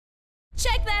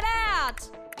Check that out!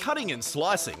 Cutting and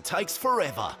slicing takes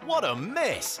forever. What a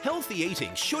mess! Healthy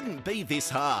eating shouldn't be this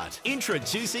hard.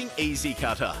 Introducing Easy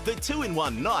Cutter, the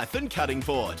 2-in-1 knife and cutting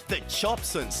board that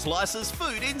chops and slices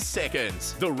food in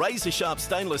seconds. The razor-sharp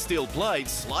stainless steel blade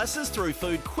slices through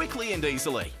food quickly and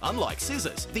easily. Unlike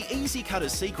scissors, the Easy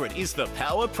Cutter's secret is the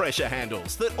power pressure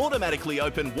handles that automatically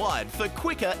open wide for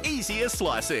quicker, easier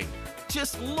slicing.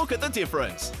 Just look at the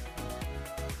difference.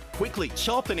 Quickly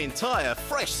chop an entire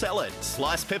fresh salad.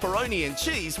 Slice pepperoni and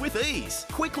cheese with ease.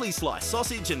 Quickly slice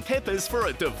sausage and peppers for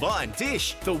a divine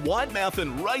dish. The wide mouth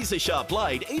and razor-sharp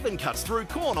blade even cuts through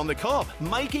corn on the cob.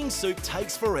 Making soup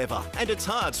takes forever, and it's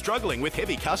hard struggling with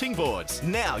heavy cutting boards.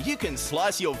 Now you can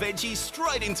slice your veggies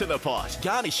straight into the pot.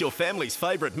 Garnish your family's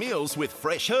favourite meals with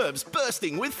fresh herbs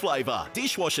bursting with flavour.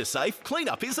 Dishwasher safe,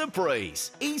 cleanup is a breeze.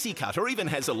 Easy Cutter even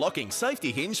has a locking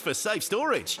safety hinge for safe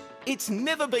storage. It's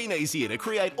never been easier to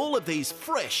create all of these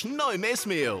fresh, no-mess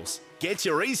meals. Get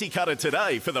your Easy Cutter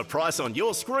today for the price on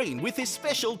your screen with this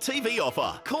special TV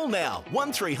offer. Call now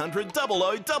 1300 00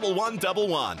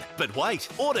 1111. But wait,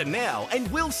 order now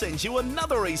and we'll send you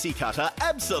another Easy Cutter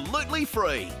absolutely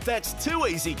free. That's 2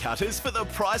 Easy Cutters for the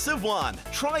price of 1.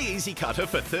 Try Easy Cutter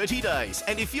for 30 days,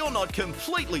 and if you're not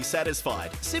completely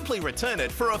satisfied, simply return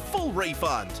it for a full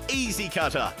refund. Easy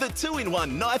Cutter, the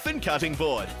 2-in-1 knife and cutting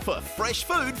board for fresh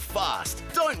food fast.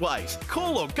 Don't wait.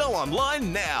 Call or go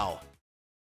online now.